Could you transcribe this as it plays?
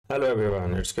Hello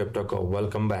everyone, it's CryptoCop.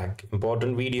 Welcome back.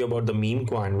 Important video about the meme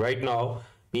coin. Right now,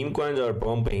 meme coins are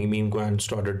pumping. Meme coins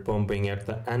started pumping at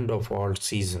the end of alt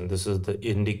season. This is the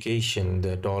indication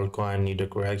that all coin need a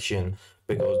correction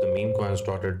because the meme coin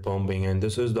started pumping. And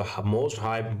this is the most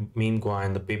hype meme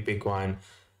coin, the Pepe coin,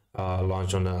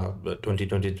 launched on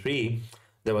 2023.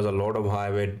 There was a lot of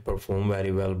hype. It performed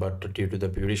very well, but due to the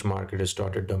bearish market, it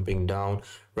started dumping down.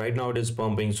 Right now, it is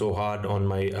pumping so hard. On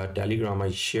my Telegram,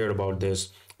 I shared about this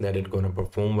that it's going to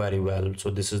perform very well. So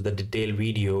this is the detailed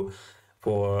video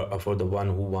for the one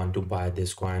who want to buy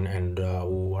this coin and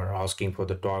who are asking for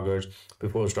the targets.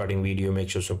 Before starting video, make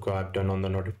sure subscribe, turn on the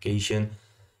notification.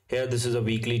 Here, this is a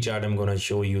weekly chart. I'm going to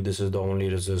show you. This is the only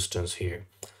resistance here,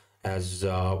 as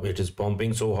it is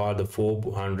pumping so hard. The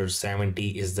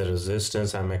 470 is the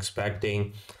resistance I'm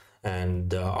expecting,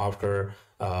 and after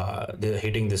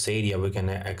hitting this area, we can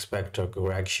expect a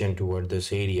correction toward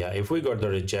this area. If we got the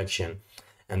rejection,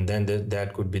 and then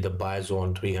that could be the buy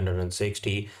zone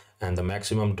 360, and the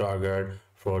maximum target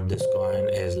for this coin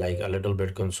is like a little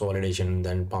bit consolidation and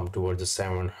then pump towards the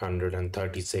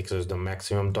 736 is the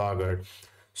maximum target.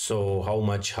 So how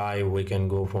much high we can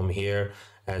go from here?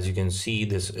 As you can see,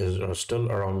 this is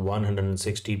still around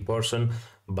 160%,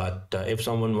 but if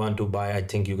someone want to buy, I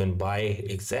think you can buy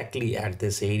exactly at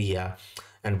this area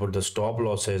and put the stop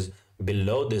losses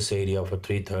below this area for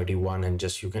 331 and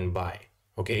just you can buy.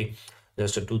 Okay,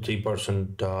 just a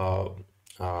 2-3%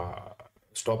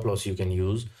 stop loss you can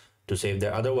use to save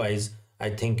that. Otherwise, I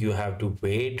think you have to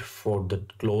wait for the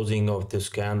closing of this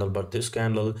candle, but this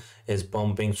candle is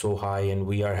pumping so high and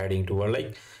we are heading toward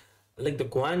like the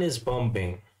coin is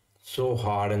pumping so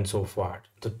hard and so far.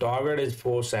 The target is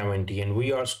 470 and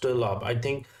we are still up. I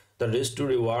think the risk to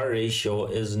reward ratio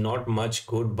is not much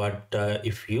good, but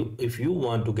if you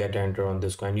want to get enter on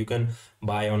this coin, you can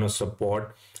buy on a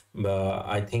support.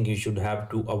 I think you should have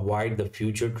to avoid the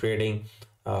future trading.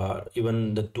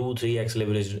 Even the 2-3x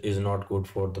leverage is not good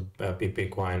for the Pepe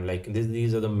coin. Like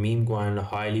these are the meme coin,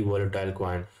 highly volatile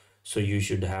coin, so you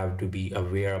should have to be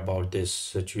aware about this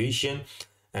situation.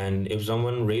 And if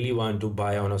someone really want to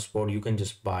buy on a spot, you can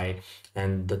just buy,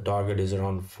 and the target is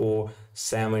around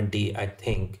 470. I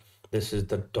think this is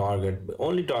the target,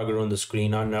 only target on the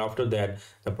screen, and after that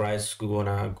the price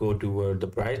gonna go toward the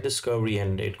price discovery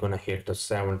and it's gonna hit the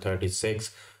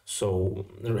 736. So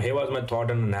here was my thought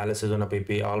and analysis on a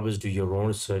Pepe. Always do your own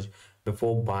research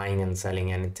before buying and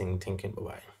selling anything. Thinking, bye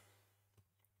bye.